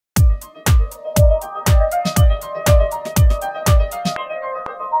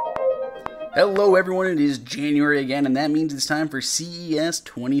Hello everyone, it is January again, and that means it's time for CES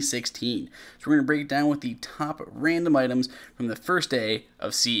 2016. So we're going to break down with the top random items from the first day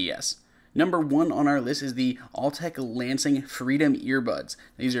of CES. Number one on our list is the Altec Lansing Freedom Earbuds.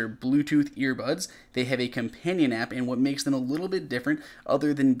 These are Bluetooth earbuds. They have a companion app, and what makes them a little bit different,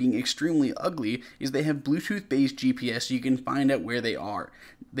 other than being extremely ugly, is they have Bluetooth-based GPS so you can find out where they are.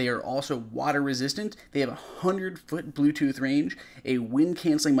 They are also water resistant. They have a 100-foot Bluetooth range, a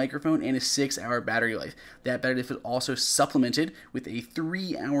wind-canceling microphone, and a 6-hour battery life. That battery life is also supplemented with a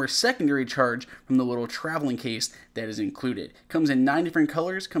 3-hour secondary charge from the little traveling case that is included. Comes in 9 different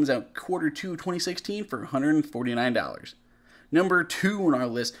colors, comes out Q2 2016 for $149. Number two on our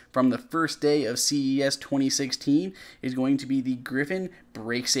list from the first day of CES 2016 is going to be the Griffin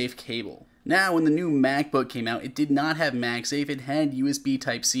BreakSafe cable. Now, when the new MacBook came out, it did not have MagSafe, it had USB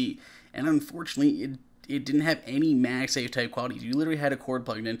Type-C, and unfortunately, it didn't have any MagSafe type qualities. You literally had a cord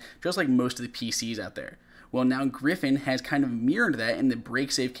plugged in, just like most of the PCs out there. Well, now Griffin has kind of mirrored that in the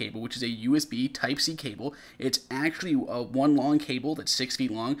BreakSafe cable, which is a USB Type-C cable. It's actually one long cable that's 6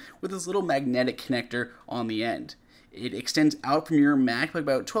 feet long with this little magnetic connector on the end. It extends out from your Mac by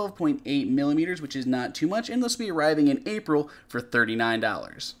about 12.8 millimeters, which is not too much, and this will be arriving in April for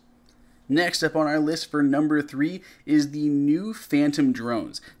 $39. Next up on our list for number 3 is the new Phantom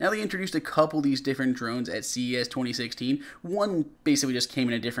drones. Now, they introduced a couple of these different drones at CES 2016. One basically just came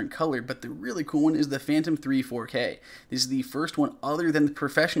in a different color, but the really cool one is the Phantom 3 4K. This is the first one other than the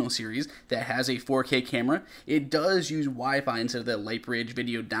Professional series that has a 4K camera. It does use Wi-Fi instead of the Lightbridge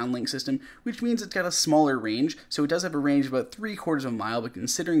video downlink system, which means it's got a smaller range, so it does have a range of about 3/4 of a mile, but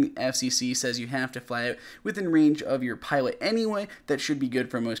considering the FCC says you have to fly out within range of your pilot anyway, that should be good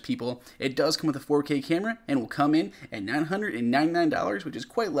for most people. It does come with a 4K camera and will come in at $999, which is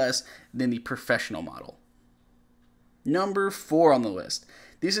quite less than the Professional model. Number 4 on the list.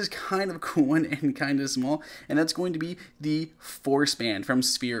 This is kind of a cool one and kind of small, and that's going to be the Force Band from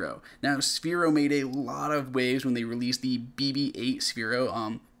Sphero. Now, Sphero made a lot of waves when they released the BB-8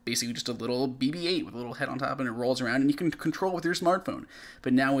 Sphero, basically just a little BB-8 with a little head on top, and it rolls around and you can control with your smartphone.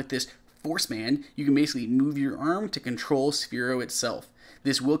 But now with this Force Band, you can basically move your arm to control Sphero itself.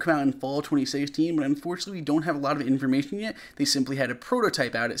 This will come out in fall 2016, but unfortunately we don't have a lot of information yet. They simply had a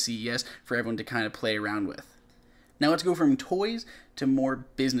prototype out at CES for everyone to kind of play around with. Now let's go from toys to more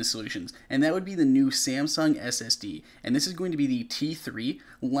business solutions, and that would be the new Samsung SSD, and this is going to be the T3.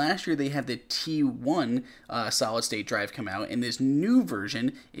 Last year they had the T1 solid state drive come out, and this new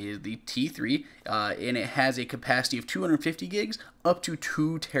version is the T3, and it has a capacity of 250 gigs up to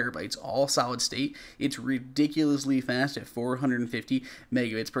 2 terabytes, all solid state. It's ridiculously fast at 450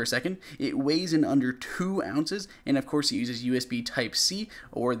 megabits per second. It weighs in under 2 ounces, and of course it uses USB Type-C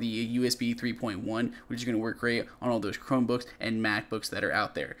or the USB 3.1, which is going to work great on all those Chromebooks and MacBooks that are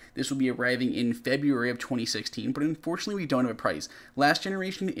out there. This will be arriving in February of 2016, but unfortunately we don't have a price. Last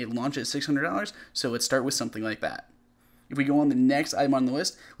generation it launched at $600, so let's start with something like that. If we go on the next item on the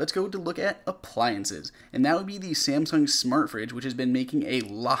list, let's go to look at appliances, and that would be the Samsung Smart Fridge, which has been making a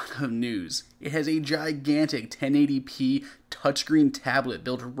lot of news. It has a gigantic 1080p touchscreen tablet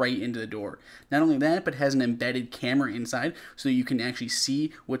built right into the door. Not only that, but has an embedded camera inside, so you can actually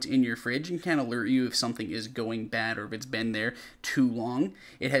see what's in your fridge and can alert you if something is going bad or if it's been there too long.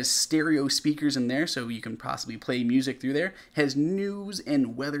 It has stereo speakers in there, so you can possibly play music through there. It has news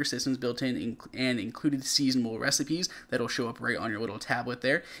and weather systems built in and included seasonal recipes that'll show up right on your little tablet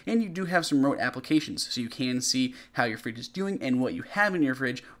there. And you do have some remote applications, so you can see how your fridge is doing and what you have in your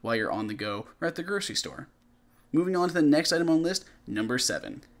fridge while you're on the go or at the grocery store. Moving on to the next item on the list, number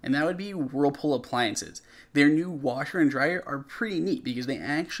 7, and that would be Whirlpool appliances. Their new washer and dryer are pretty neat because they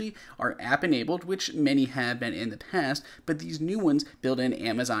actually are app enabled, which many have been in the past, but these new ones build in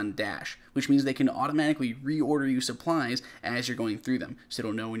Amazon Dash, which means they can automatically reorder you supplies as you're going through them. So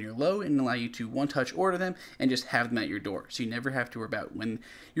it'll know when you're low and allow you to one-touch order them and just have them at your door. So you never have to worry about when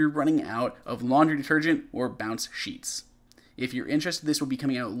you're running out of laundry detergent or bounce sheets. If you're interested, this will be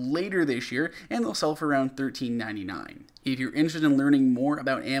coming out later this year, and they'll sell for around $13.99. If you're interested in learning more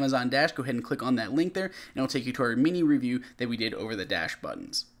about Amazon Dash, go ahead and click on that link there, and it'll take you to our mini review that we did over the Dash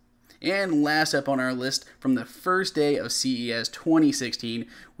buttons. And last up on our list from the first day of CES 2016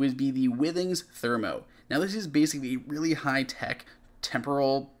 would be the Withings Thermo. Now, this is basically a really high-tech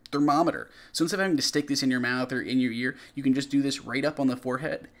temporal thermometer. So instead of having to stick this in your mouth or in your ear, you can just do this right up on the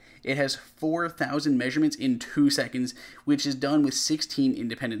forehead. It has 4,000 measurements in 2 seconds, which is done with 16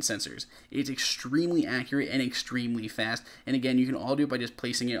 independent sensors. It's extremely accurate and extremely fast, and again, you can all do it by just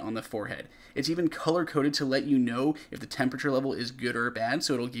placing it on the forehead. It's even color-coded to let you know if the temperature level is good or bad,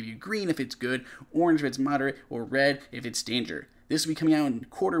 so it'll give you green if it's good, orange if it's moderate, or red if it's danger. This will be coming out in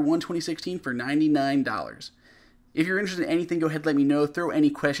Q1 2016 for $99. If you're interested in anything, go ahead and let me know. Throw any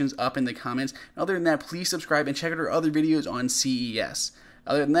questions up in the comments. Other than that, please subscribe and check out our other videos on CES.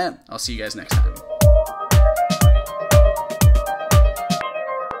 Other than that, I'll see you guys next time.